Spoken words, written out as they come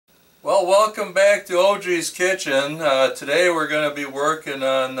Well, welcome back to OG's Kitchen. Today we're going to be working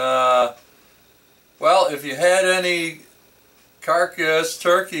on, well, if you had any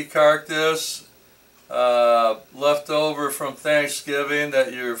turkey carcass left over from Thanksgiving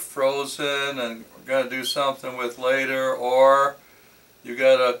that you're frozen and going to do something with later, or you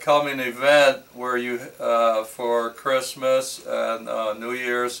got a coming event where you for Christmas and New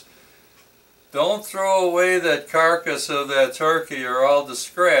Year's, don't throw away that carcass of that turkey or all the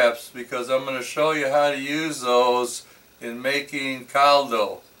scraps, because I'm going to show you how to use those in making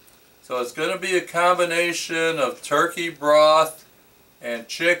caldo. So it's going to be a combination of turkey broth and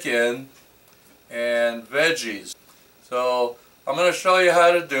chicken and veggies. So I'm going to show you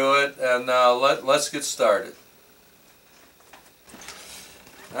how to do it, and let's get started.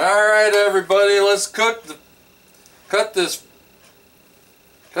 Alright everybody, let's cut this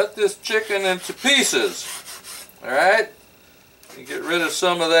chicken into pieces. Alright? You get rid of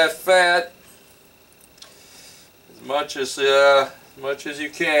some of that fat as much as you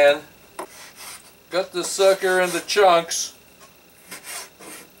can. Cut the sucker into chunks.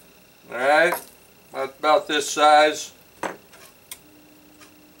 Alright? About this size.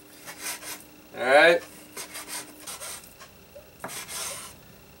 Alright?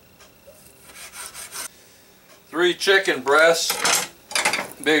 Three chicken breasts.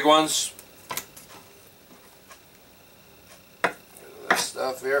 Big ones. This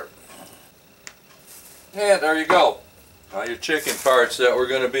stuff here. And there you go. All your chicken parts that we're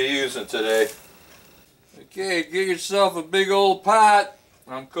going to be using today. Okay, get yourself a big old pot.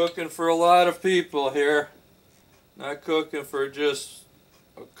 I'm cooking for a lot of people here. Not cooking for just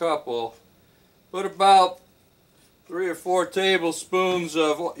a couple. Put about 3 or 4 tablespoons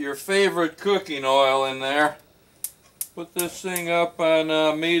of your favorite cooking oil in there. Put this thing up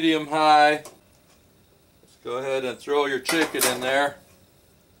on medium high. Let's go ahead and throw your chicken in there.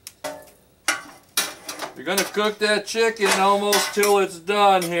 You're going to cook that chicken almost till it's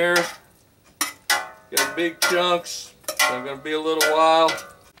done here. Got big chunks, so I'm going to be a little while.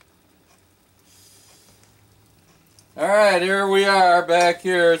 Alright, here we are back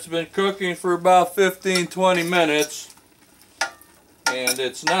here. It's been cooking for about 15-20 minutes. And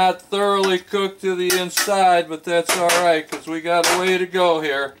it's not thoroughly cooked to the inside, but that's alright because we got a way to go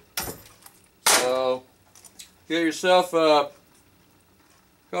here. So, get yourself a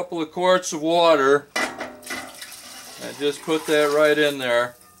couple of quarts of water and just put that right in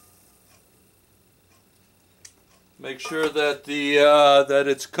there. Make sure that that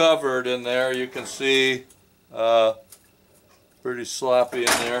it's covered in there. You can see pretty sloppy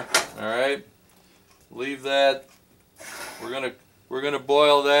in there. Alright, leave that. We're gonna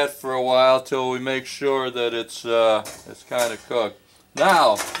boil that for a while till we make sure that it's kind of cooked.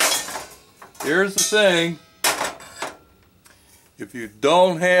 Now, here's the thing. If you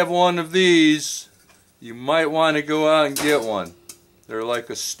don't have one of these, you might want to go out and get one. They're like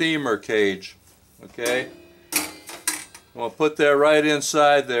a steamer cage. Okay? We'll put that right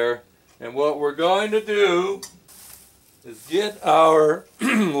inside there. And what we're going to do is get our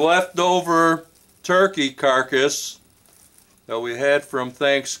leftover turkey carcass that we had from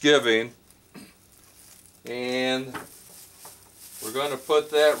Thanksgiving, and we're going to put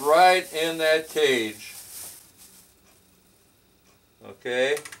that right in that cage.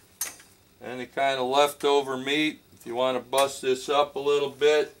 Okay? Any kind of leftover meat, if you want to bust this up a little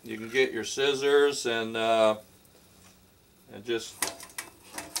bit, you can get your scissors and just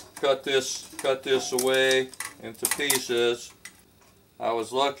cut this away into pieces. I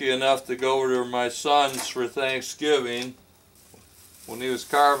was lucky enough to go over to my son's for Thanksgiving. When he was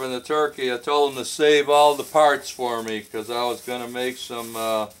carving the turkey, I told him to save all the parts for me because I was going to make some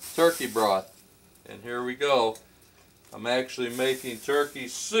turkey broth. And here we go. I'm actually making turkey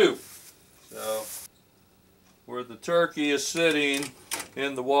soup. So, where the turkey is sitting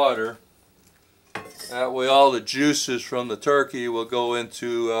in the water, that way all the juices from the turkey will go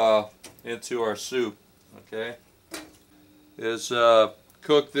into our soup. Okay?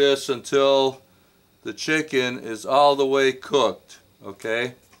 Cook this until the chicken is all the way cooked.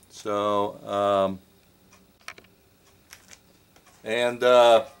 Okay, so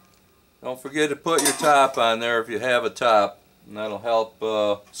don't forget to put your top on there if you have a top, and that'll help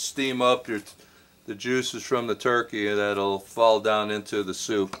steam up the juices from the turkey, and that'll fall down into the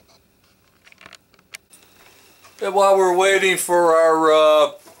soup. And while we're waiting for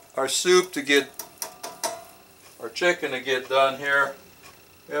our soup to get, our chicken to get done here,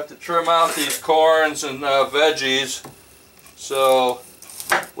 we have to trim out these corns and veggies. So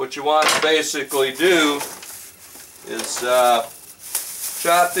what you want to basically do is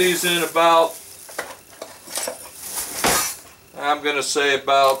chop these in about, I'm going to say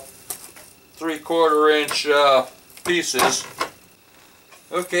about 3/4 inch pieces.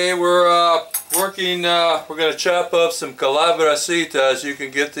 Okay, we're working. We're going to chop up some calabrasitas. You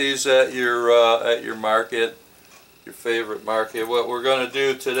can get these at your market, your favorite market. What we're going to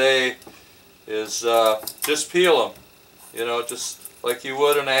do today is just peel them. You know, just like you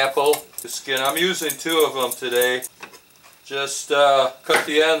would an apple. The skin. I'm using 2 of them today. Just cut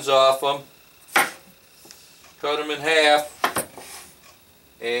the ends off them. Cut them in half,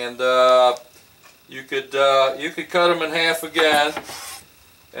 and you could cut them in half again.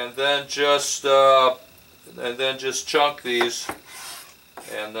 And then just chunk these,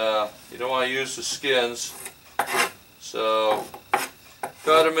 and you don't want to use the skins. So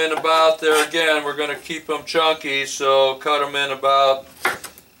cut them in about there again. We're going to keep them chunky, so cut them in about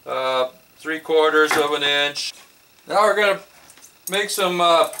 3/4 of an inch. Now we're going to make some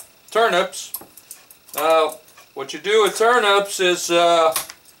turnips. What you do with turnips is you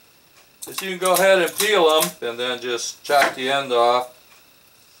can go ahead and peel them, and then just chop the end off.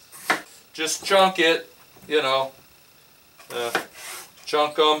 Just chunk it, you know,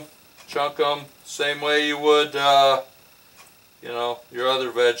 chunk them, same way you would, you know, your other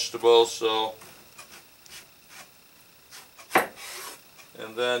vegetables. So,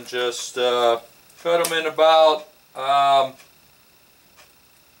 and then just cut them in about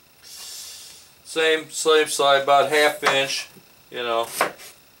same side, about 1/2 inch. You know,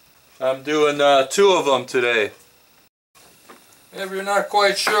 I'm doing 2 of them today. If you're not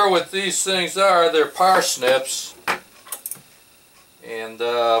quite sure what these things are, they're parsnips, and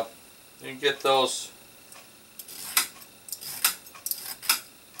you can get those.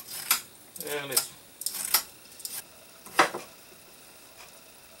 And it's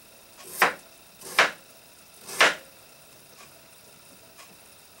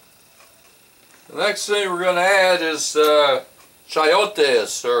the next thing we're going to add is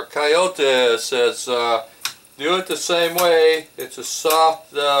chayotes, or coyotes, as do it the same way. It's a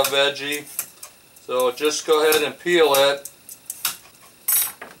soft veggie, so just go ahead and peel it,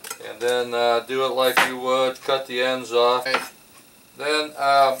 and then do it like you would, cut the ends off. Then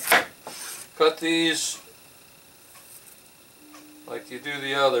cut these like you do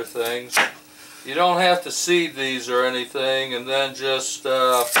the other things. You don't have to seed these or anything, and then just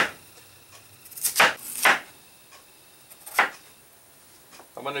I'm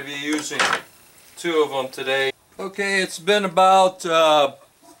going to be using 2 of them today. Okay, it's been about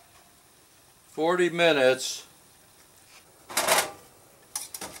 40 minutes.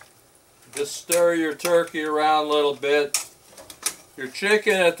 Just stir your turkey around a little bit. Your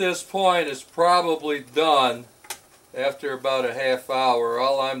chicken at this point is probably done after about a 1/2 hour.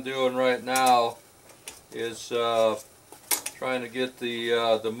 All I'm doing right now is trying to get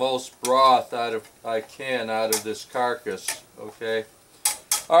the most broth I can out of this carcass. Okay.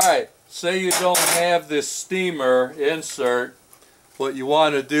 All right. Say you don't have this steamer insert. What you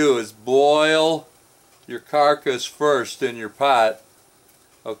want to do is boil your carcass first in your pot.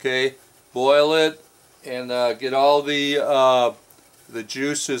 Okay. Boil it and get all the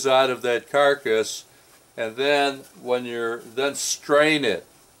juices out of that carcass, and then when then strain it.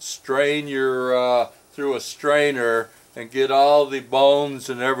 Strain your through a strainer and get all the bones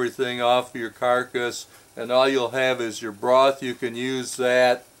and everything off your carcass, and all you'll have is your broth. You can use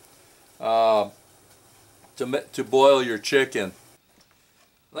that to boil your chicken.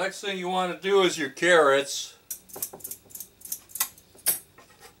 Next thing you want to do is your carrots,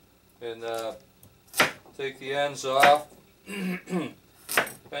 and take the ends off.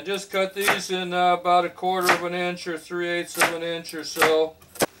 And just cut these in about 1/4 of an inch or 3/8 of an inch or so.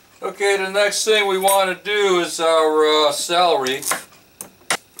 Okay, the next thing we want to do is our celery.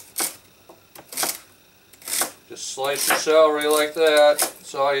 Just slice your celery like that.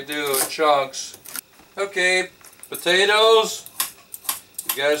 That's all you do, in chunks. Okay, potatoes.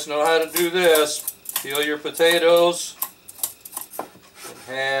 You guys know how to do this. Peel your potatoes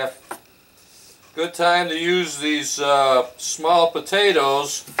in half. Good time to use these small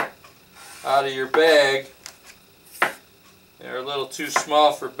potatoes out of your bag. They're a little too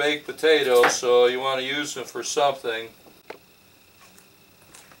small for baked potatoes, so you want to use them for something.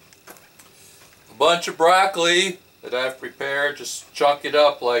 A bunch of broccoli that I've prepared, just chunk it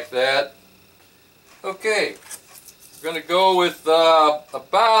up like that. Okay, we're going to go with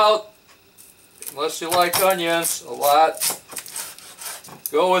about, unless you like onions a lot,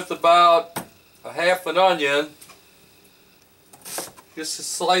 go with about 1/2 an onion. Just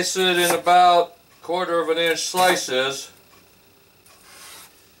slice it in about 1/4 of an inch slices.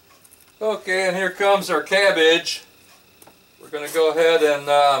 Okay, and here comes our cabbage. We're going to go ahead and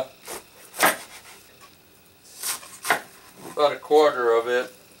about 1/4 of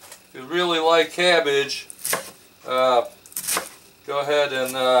it. if you really like cabbage, go ahead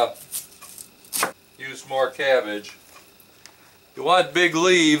and use more cabbage. You want big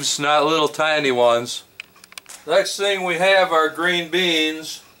leaves, not little tiny ones. Next thing we have are green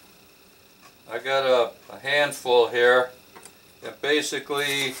beans. I got a handful here. And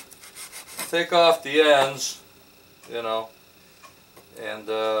basically take off the ends, you know, and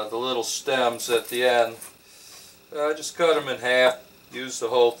the little stems at the end. Just cut them in half. Use the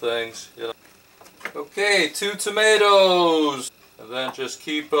whole things, you know. Okay, 2 tomatoes. And then just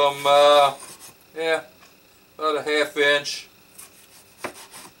keep them, yeah, about a ½ inch.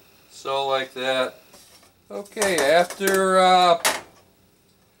 So like that. Okay, after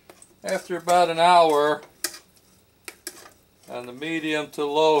about an hour on the medium to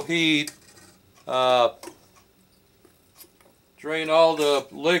low heat, drain all the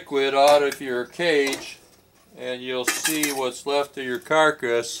liquid out of your cage and you'll see what's left of your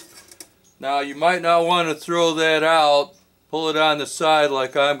carcass. Now you might not want to throw that out. Pull it on the side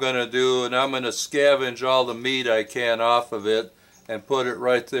like I'm going to do, and I'm going to scavenge all the meat I can off of it and put it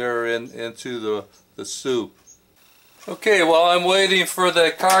right there into the soup. Okay, while I'm waiting for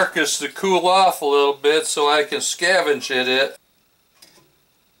the carcass to cool off a little bit so I can scavenge it,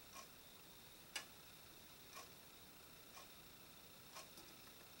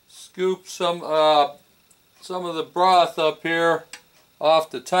 scoop some of the broth up here off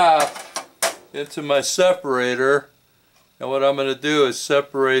the top into my separator, and what I'm going to do is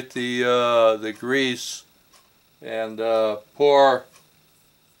separate the grease and pour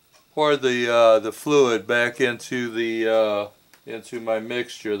the fluid back into my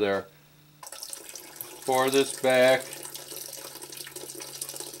mixture there. Pour this back.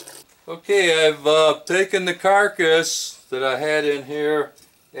 Okay, I've taken the carcass that I had in here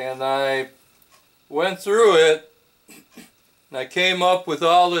and I went through it and I came up with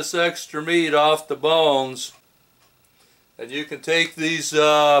all this extra meat off the bones. And you can take these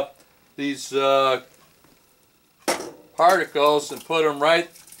particles and put them right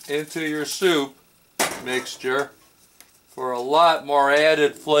into your soup mixture for a lot more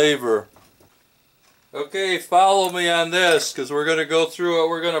added flavor. Okay, follow me on this because we're going to go through what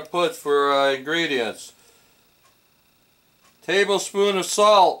we're going to put for ingredients. Tablespoon of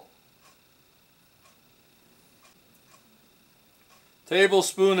salt.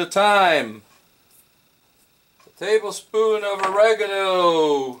 Tablespoon of thyme. A tablespoon of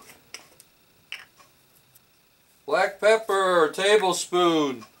oregano. Black pepper,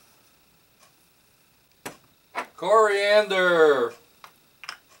 tablespoon. Coriander,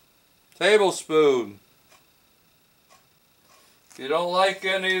 tablespoon. If you don't like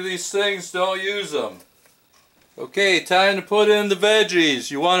any of these things, don't use them. Okay, time to put in the veggies.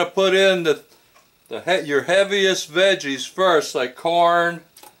 You want to put in your heaviest veggies first, like corn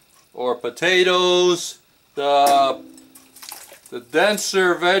or potatoes. The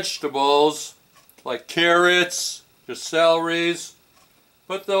denser vegetables, like carrots, just celeries,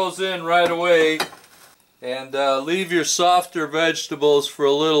 put those in right away. And leave your softer vegetables for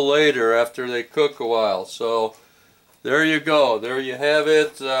a little later after they cook a while. So there you go. There you have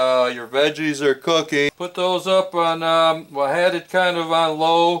it. Your veggies are cooking. Put those up on, well, I had it kind of on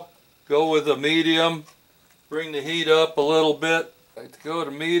low. Go with a medium. Bring the heat up a little bit. Go to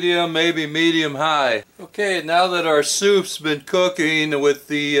medium, maybe medium high. Okay, now that our soup's been cooking with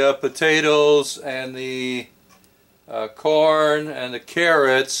the potatoes and the corn and the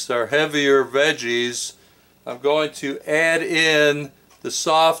carrots, our heavier veggies, I'm going to add in the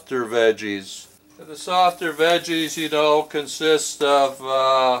softer veggies. The softer veggies, you know, consist of,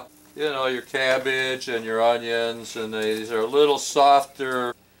 you know, your cabbage and your onions, and these are a little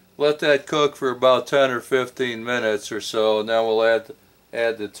softer. Let that cook for about 10 or 15 minutes or so, and then we'll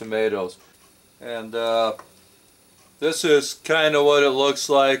add the tomatoes. And this is kind of what it looks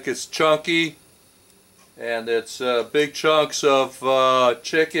like. It's chunky, and it's big chunks of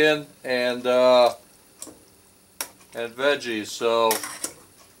chicken and veggies, so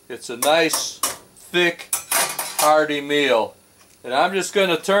it's a nice, thick, hearty meal. And I'm just going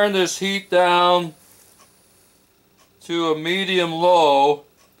to turn this heat down to a medium-low,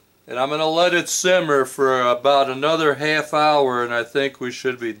 and I'm going to let it simmer for about another ½ hour, and I think we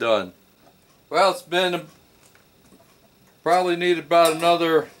should be done. Well, it's been, probably need about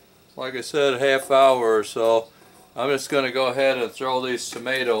another, like I said, ½ hour or so. I'm just going to go ahead and throw these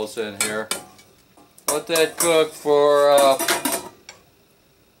tomatoes in here. Let that cook for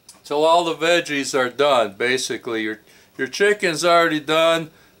till all the veggies are done. Basically, your chicken's already done.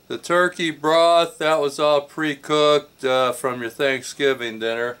 The turkey broth, that was all pre-cooked from your Thanksgiving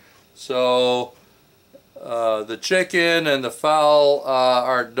dinner. So The chicken and the fowl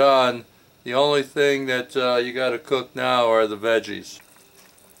are done. The only thing that you got to cook now are the veggies.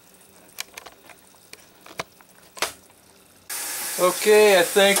 Okay, I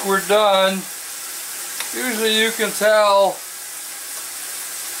think we're done. Usually you can tell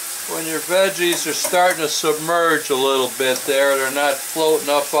when your veggies are starting to submerge a little bit there. They're not floating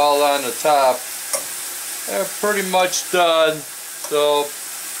up all on the top. They're pretty much done. So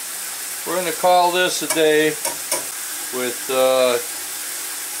we're going to call this a day with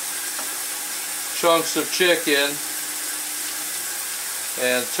chunks of chicken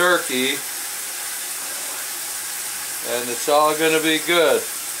and turkey, and it's all going to be good.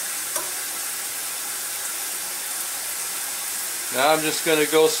 Now I'm just going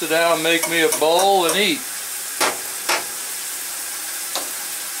to go sit down, make me a bowl, and eat.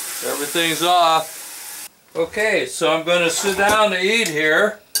 Everything's off. Okay, so I'm going to sit down to eat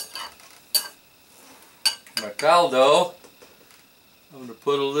here. My caldo. I'm going to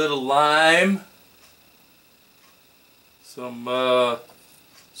put a little lime, some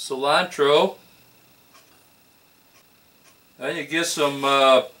cilantro. Then you get some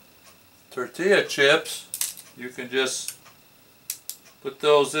tortilla chips. You can just put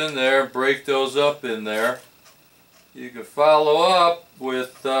those in there, break those up in there. You can follow up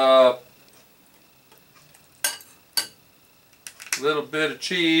with a little bit of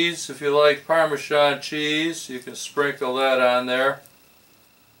cheese. If you like Parmesan cheese, you can sprinkle that on there.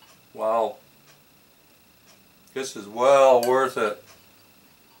 Wow. This is well worth it.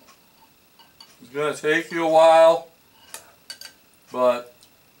 It's going to take you a while, but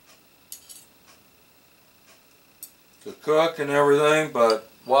to cook and everything, but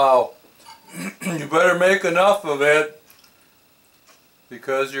wow. You better make enough of it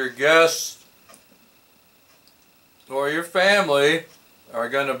because your guests or your family are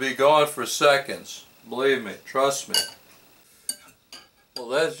going to be gone for seconds. Believe me, trust me. Well,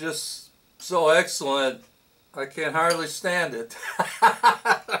 that's just so excellent, I can hardly stand it.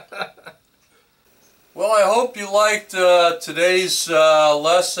 Well, I hope you liked today's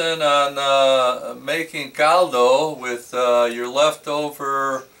lesson on making caldo with your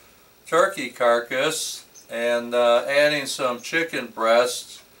leftover turkey carcass and adding some chicken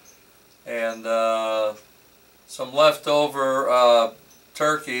breasts and some leftover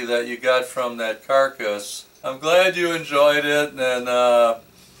turkey that you got from that carcass. I'm glad you enjoyed it, and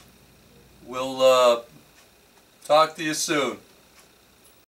we'll talk to you soon.